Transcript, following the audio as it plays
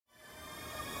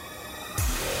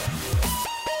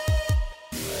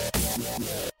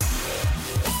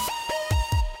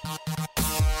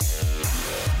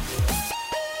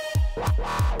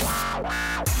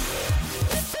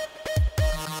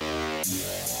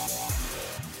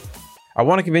I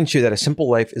want to convince you that a simple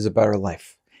life is a better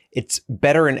life. It's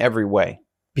better in every way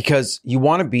because you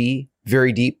want to be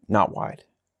very deep, not wide.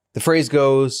 The phrase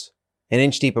goes, an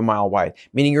inch deep, a mile wide,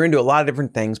 meaning you're into a lot of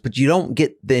different things, but you don't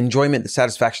get the enjoyment, the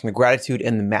satisfaction, the gratitude,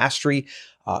 and the mastery,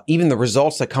 even the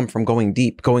results that come from going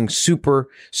deep, going super,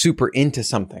 super into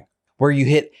something, where you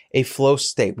hit a flow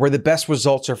state, where the best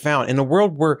results are found in a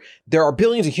world where there are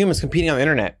billions of humans competing on the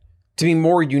internet to be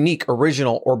more unique,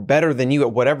 original, or better than you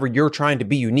at whatever you're trying to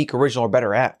be unique, original, or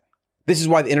better at. This is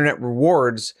why the internet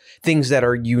rewards things that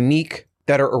are unique,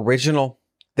 that are original,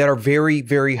 that are very,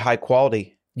 very high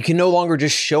quality. You can no longer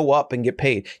just show up and get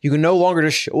paid. You can no longer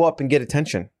just show up and get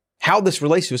attention. How this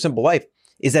relates to a simple life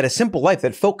is that a simple life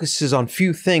that focuses on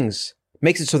few things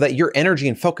makes it so that your energy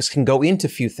and focus can go into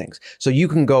few things. So you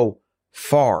can go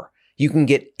far. You can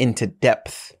get into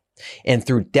depth. And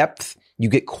through depth, you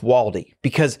get quality,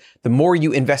 because the more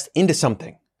you invest into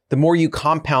something, the more you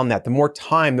compound that, the more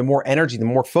time, the more energy, the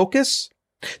more focus,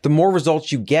 the more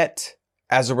results you get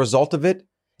as a result of it.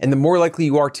 And the more likely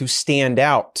you are to stand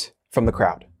out from the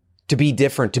crowd, to be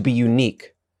different, to be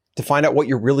unique, to find out what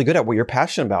you're really good at, what you're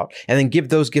passionate about, and then give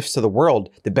those gifts to the world,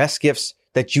 the best gifts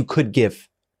that you could give.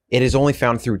 It is only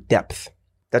found through depth.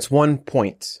 That's one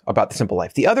point about the simple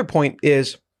life. The other point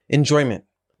is enjoyment.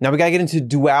 Now we got to get into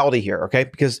duality here, okay?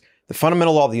 Because the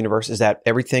fundamental law of the universe is that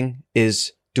everything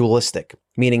is dualistic,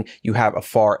 meaning you have a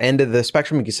far end of the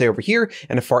spectrum, you can say over here,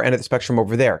 and a far end of the spectrum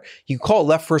over there. You call it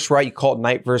left versus right, you call it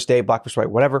night versus day, black versus white,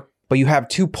 whatever, but you have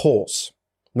two poles,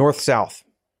 north, south,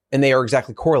 and they are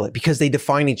exactly correlate because they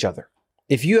define each other.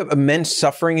 If you have immense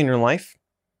suffering in your life,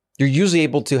 you're usually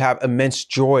able to have immense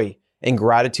joy and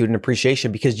gratitude and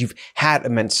appreciation because you've had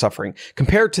immense suffering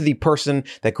compared to the person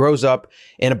that grows up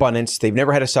in abundance. They've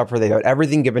never had to suffer. They've had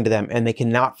everything given to them and they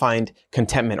cannot find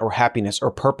contentment or happiness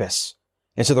or purpose.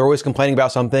 And so they're always complaining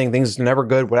about something, things are never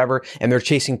good, whatever. And they're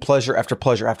chasing pleasure after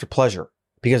pleasure after pleasure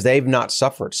because they've not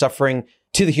suffered. Suffering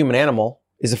to the human animal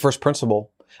is the first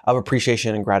principle of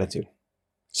appreciation and gratitude.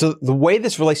 So the way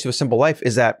this relates to a simple life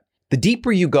is that the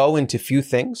deeper you go into few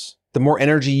things, the more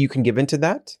energy you can give into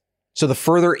that. So the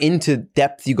further into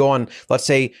depth you go on, let's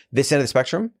say this end of the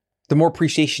spectrum, the more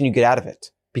appreciation you get out of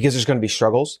it because there's going to be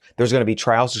struggles, there's going to be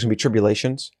trials, there's going to be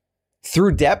tribulations.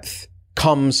 Through depth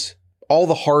comes all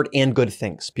the hard and good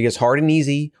things because hard and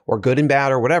easy or good and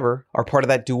bad or whatever are part of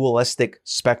that dualistic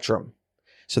spectrum.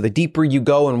 So the deeper you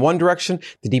go in one direction,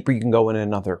 the deeper you can go in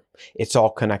another. It's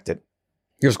all connected.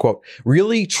 Here's a quote.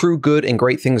 Really true, good, and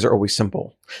great things are always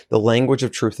simple. The language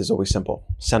of truth is always simple.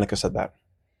 Seneca said that.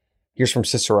 Here's from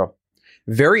Cicero.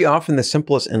 Very often the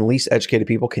simplest and least educated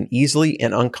people can easily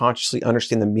and unconsciously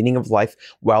understand the meaning of life,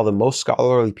 while the most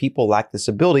scholarly people lack this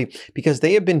ability because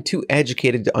they have been too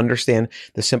educated to understand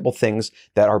the simple things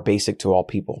that are basic to all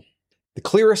people. The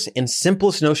clearest and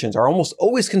simplest notions are almost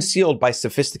always concealed by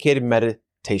sophisticated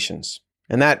meditations.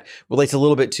 And that relates a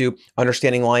little bit to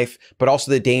understanding life, but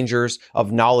also the dangers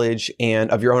of knowledge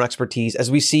and of your own expertise. As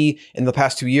we see in the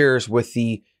past 2 years with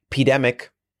the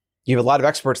pandemic, you have a lot of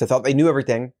experts that thought they knew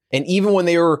everything. And even when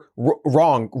they were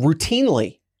wrong,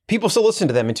 routinely, people still listened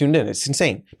to them and tuned in. It's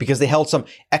insane because they held some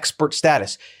expert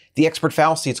status. The expert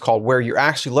fallacy, it's called, where you're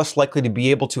actually less likely to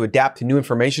be able to adapt to new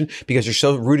information because you're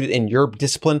so rooted in your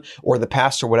discipline or the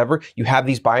past or whatever. You have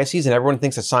these biases and everyone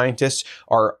thinks that scientists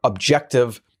are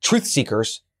objective truth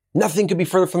seekers. Nothing could be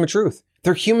further from the truth.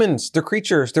 They're humans. They're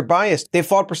creatures. They're biased. They have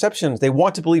flawed perceptions. They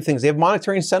want to believe things. They have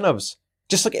monetary incentives,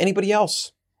 just like anybody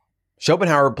else.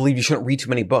 Schopenhauer believed you shouldn't read too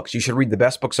many books. You should read the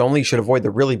best books only. You should avoid the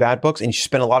really bad books. And you should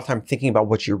spend a lot of time thinking about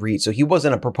what you read. So he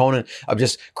wasn't a proponent of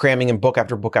just cramming in book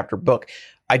after book after book.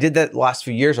 I did that the last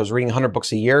few years. I was reading 100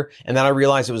 books a year. And then I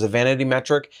realized it was a vanity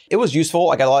metric. It was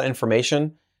useful. I got a lot of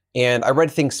information and I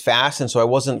read things fast. And so I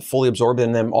wasn't fully absorbed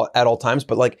in them at all times.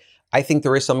 But I think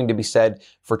there is something to be said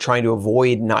for trying to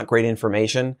avoid not great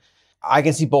information. I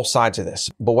can see both sides of this,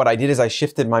 but what I did is I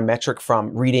shifted my metric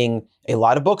from reading a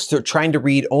lot of books to trying to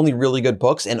read only really good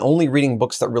books and only reading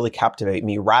books that really captivate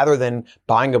me rather than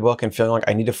buying a book and feeling like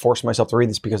I need to force myself to read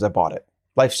this because I bought it.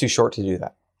 Life's too short to do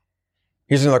that.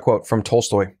 Here's another quote from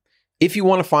Tolstoy. If you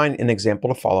want to find an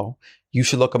example to follow, you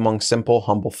should look among simple,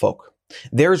 humble folk.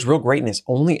 There is real greatness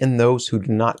only in those who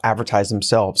do not advertise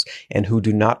themselves and who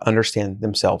do not understand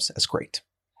themselves as great.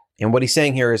 And what he's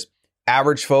saying here is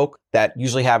average folk that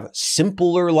usually have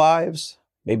simpler lives,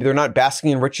 maybe they're not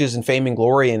basking in riches and fame and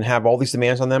glory and have all these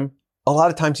demands on them. A lot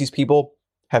of times these people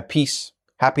have peace,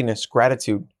 happiness,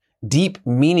 gratitude, deep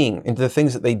meaning into the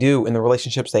things that they do and the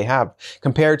relationships they have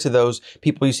compared to those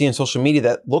people you see on social media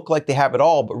that look like they have it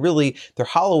all, but really they're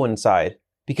hollow inside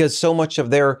because so much of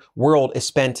their world is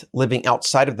spent living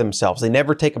outside of themselves. They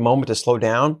never take a moment to slow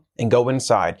down and go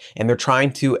inside. And they're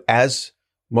trying to, as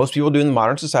most people do in the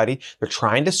modern society, they're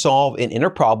trying to solve an inner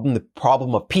problem, the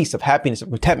problem of peace, of happiness, of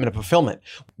contentment, of fulfillment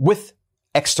with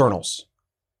externals.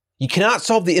 You cannot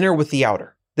solve the inner with the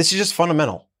outer. This is just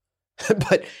fundamental.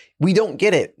 But we don't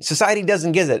get it. Society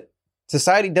doesn't get it.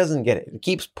 Society doesn't get it. It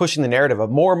keeps pushing the narrative of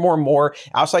more and more and more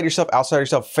outside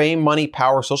yourself, fame, money,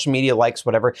 power, social media, likes,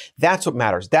 whatever. That's what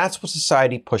matters. That's what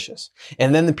society pushes.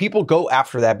 And then the people go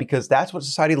after that because that's what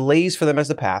society lays for them as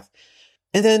the path.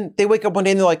 And then they wake up one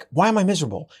day and they're like, why am I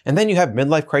miserable? And then you have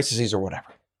midlife crises or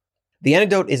whatever. The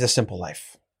antidote is a simple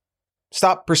life.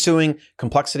 Stop pursuing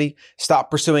complexity. Stop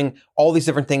pursuing all these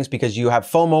different things because you have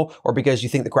FOMO or because you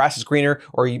think the grass is greener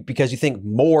or because you think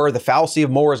more, the fallacy of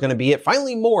more is going to be it.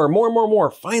 Finally,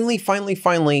 more.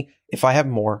 Finally, if I have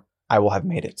more, I will have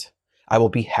made it. I will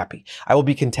be happy. I will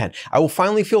be content. I will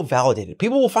finally feel validated.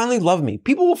 People will finally love me.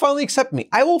 People will finally accept me.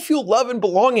 I will feel love and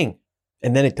belonging.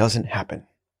 And then it doesn't happen.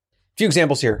 A few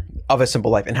examples here of a simple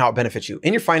life and how it benefits you.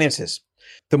 In your finances,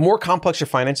 the more complex your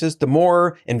finances, the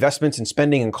more investments and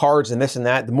spending and cards and this and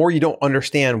that, the more you don't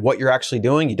understand what you're actually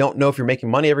doing. You don't know if you're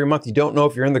making money every month. You don't know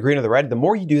if you're in the green or the red. The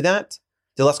more you do that,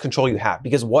 the less control you have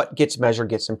because what gets measured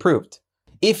gets improved.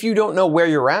 If you don't know where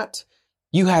you're at,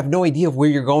 you have no idea of where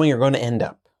you're going to end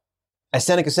up. As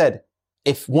Seneca said,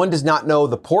 if one does not know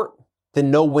the port,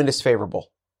 then no wind is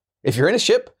favorable. If you're in a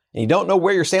ship and you don't know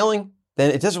where you're sailing,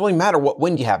 then it doesn't really matter what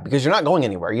wind you have because you're not going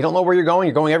anywhere. You don't know where you're going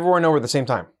everywhere and nowhere at the same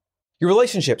time. Your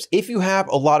relationships. If you have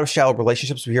a lot of shallow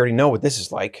relationships, we already know what this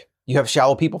is like. You have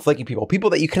shallow people, flaky people, people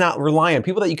that you cannot rely on,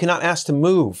 people that you cannot ask to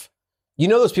move. You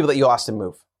know those people that you'll ask to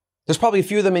move. There's probably a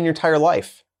few of them in your entire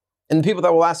life. And the people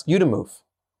that will ask you to move.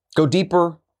 Go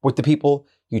deeper with the people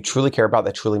you truly care about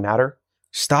that truly matter.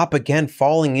 Stop again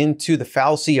falling into the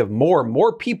fallacy of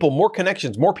more people, more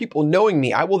connections, more people knowing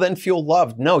me. I will then feel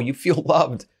loved. No, you feel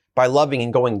loved by loving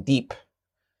and going deep.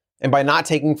 And by not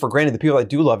taking for granted the people that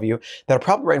do love you that are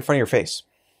probably right in front of your face.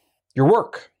 Your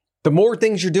work. The more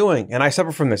things you're doing, and I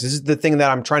suffer from this. This is the thing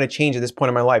that I'm trying to change at this point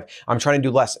in my life. I'm trying to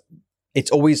do less. It's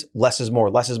always less is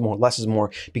more, less is more, less is more.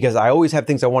 Because I always have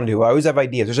things I want to do. I always have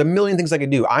ideas. There's a million things I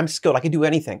can do. I'm skilled. I can do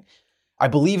anything. I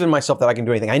believe in myself that I can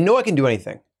do anything. I know I can do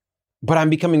anything. But I'm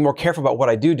becoming more careful about what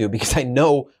I do because I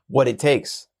know what it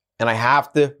takes. And I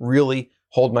have to really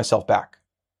hold myself back.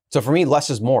 So for me, less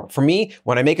is more. For me,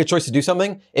 when I make a choice to do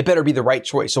something, it better be the right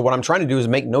choice. So what I'm trying to do is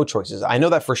make no choices. I know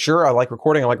that for sure. I like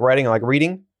recording, I like writing, I like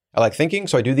reading, I like thinking.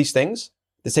 So I do these things.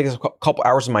 This takes a couple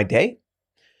hours of my day.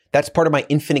 That's part of my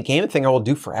infinite game thing I will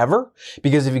do forever.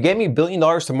 Because if you gave me $1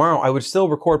 billion tomorrow, I would still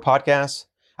record podcasts.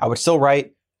 I would still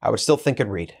write. I would still think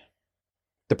and read.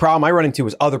 The problem I run into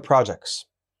is other projects.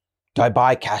 Do I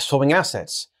buy cash flowing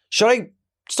assets? Should I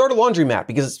start a laundromat?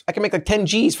 Because I can make like 10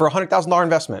 G's for a $100,000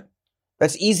 investment.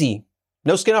 That's easy.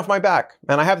 No skin off my back.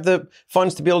 And I have the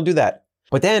funds to be able to do that.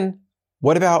 But then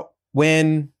what about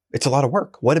when it's a lot of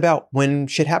work? What about when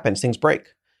shit happens, things break?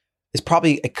 It's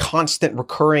probably a constant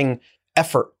recurring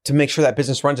effort to make sure that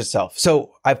business runs itself.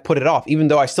 So I've put it off, even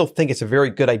though I still think it's a very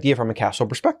good idea from a cash flow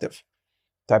perspective.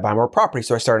 Do I buy more property?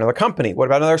 So I start another company? What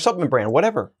about another supplement brand?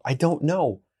 Whatever. I don't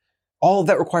know. All of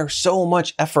that requires so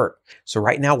much effort. So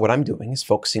right now, what I'm doing is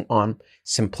focusing on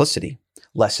simplicity.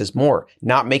 Less is more.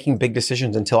 Not making big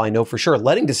decisions until I know for sure.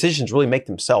 Letting decisions really make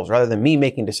themselves rather than me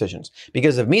making decisions.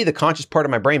 Because if me, the conscious part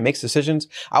of my brain, makes decisions,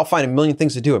 I'll find a million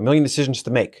things to do, a million decisions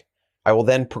to make. I will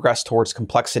then progress towards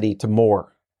complexity to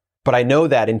more. But I know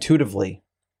that intuitively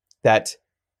that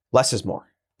less is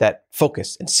more. That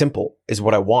focus and simple is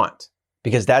what I want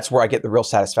because that's where I get the real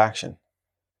satisfaction.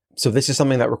 So this is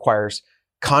something that requires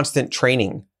constant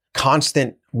training,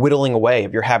 constant whittling away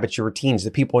of your habits, your routines,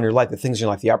 the people in your life, the things in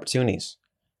your life, the opportunities.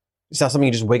 It's not something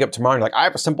you just wake up tomorrow and you're like, I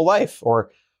have a simple life,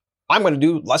 or I'm going to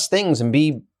do less things and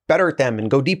be better at them and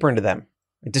go deeper into them.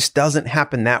 It just doesn't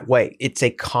happen that way. It's a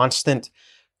constant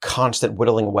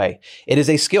whittling away. It is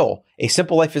a skill. A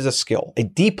simple life is a skill. A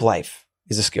deep life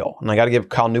is a skill. And I got to give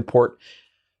Cal Newport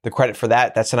the credit for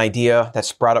that. That's an idea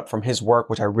that's brought up from his work,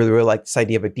 which I really, really like, this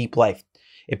idea of a deep life.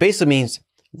 It basically means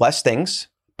less things,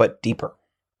 but deeper.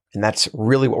 And that's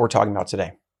really what we're talking about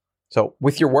today. So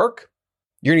with your work,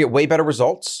 you're going to get way better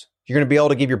results. You're going to be able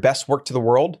to give your best work to the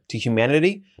world, to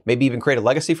humanity, maybe even create a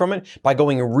legacy from it by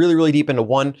going really, really deep into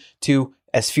one, two,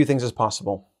 as few things as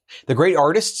possible. The great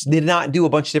artists did not do a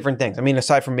bunch of different things. I mean,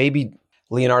 aside from maybe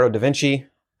Leonardo da Vinci,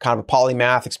 kind of a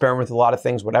polymath, experiment with a lot of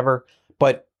things, whatever.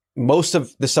 But most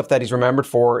of the stuff that he's remembered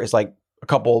for is like a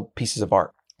couple pieces of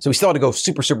art. So we still had to go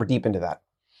super, super deep into that.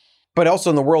 But also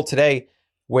in the world today,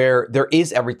 where there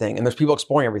is everything and there's people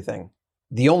exploring everything,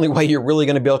 the only way you're really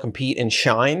going to be able to compete and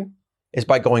shine is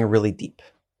by going really deep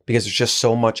because there's just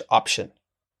so much option.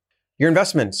 Your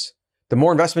investments. The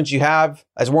more investments you have,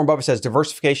 as Warren Buffett says,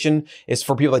 diversification is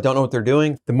for people that don't know what they're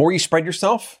doing. The more you spread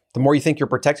yourself, the more you think you're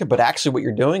protected, but actually what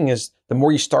you're doing is the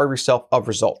more you starve yourself of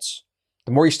results.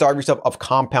 The more you starve yourself of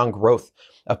compound growth,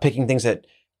 of picking things that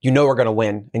you know are going to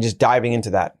win and just diving into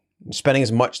that, spending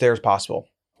as much there as possible.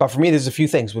 But for me, there's a few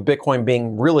things, with Bitcoin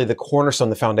being really the cornerstone,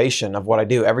 the foundation of what I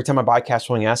do. Every time I buy a cash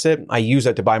flowing asset, I use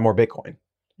that to buy more Bitcoin.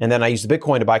 And then I use the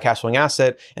Bitcoin to buy a cash flowing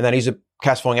asset, and then I use the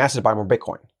cash flowing asset to buy more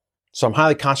Bitcoin. So I'm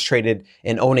highly concentrated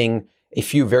in owning a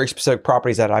few very specific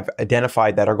properties that I've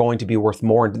identified that are going to be worth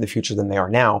more in the future than they are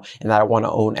now, and that I want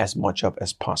to own as much of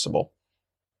as possible.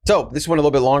 So this went a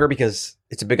little bit longer because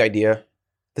it's a big idea.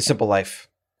 The simple life.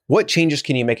 What changes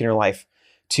can you make in your life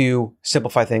to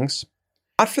simplify things?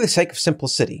 Not for the sake of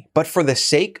simplicity, but for the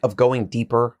sake of going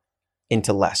deeper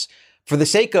into less. For the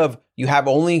sake of you have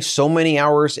only so many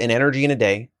hours and energy in a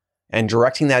day and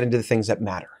directing that into the things that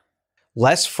matter.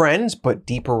 Less friends, but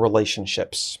deeper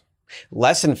relationships.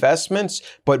 Less investments,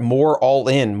 but more all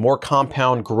in, more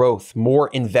compound growth, more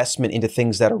investment into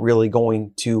things that are really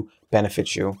going to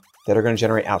benefit you, that are going to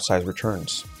generate outsized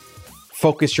returns.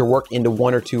 Focus your work into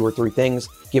one or two or three things.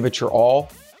 Give it your all.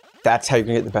 That's how you're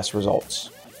going to get the best results.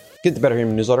 Get the Better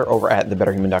Human newsletter over at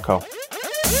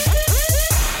thebetterhuman.co.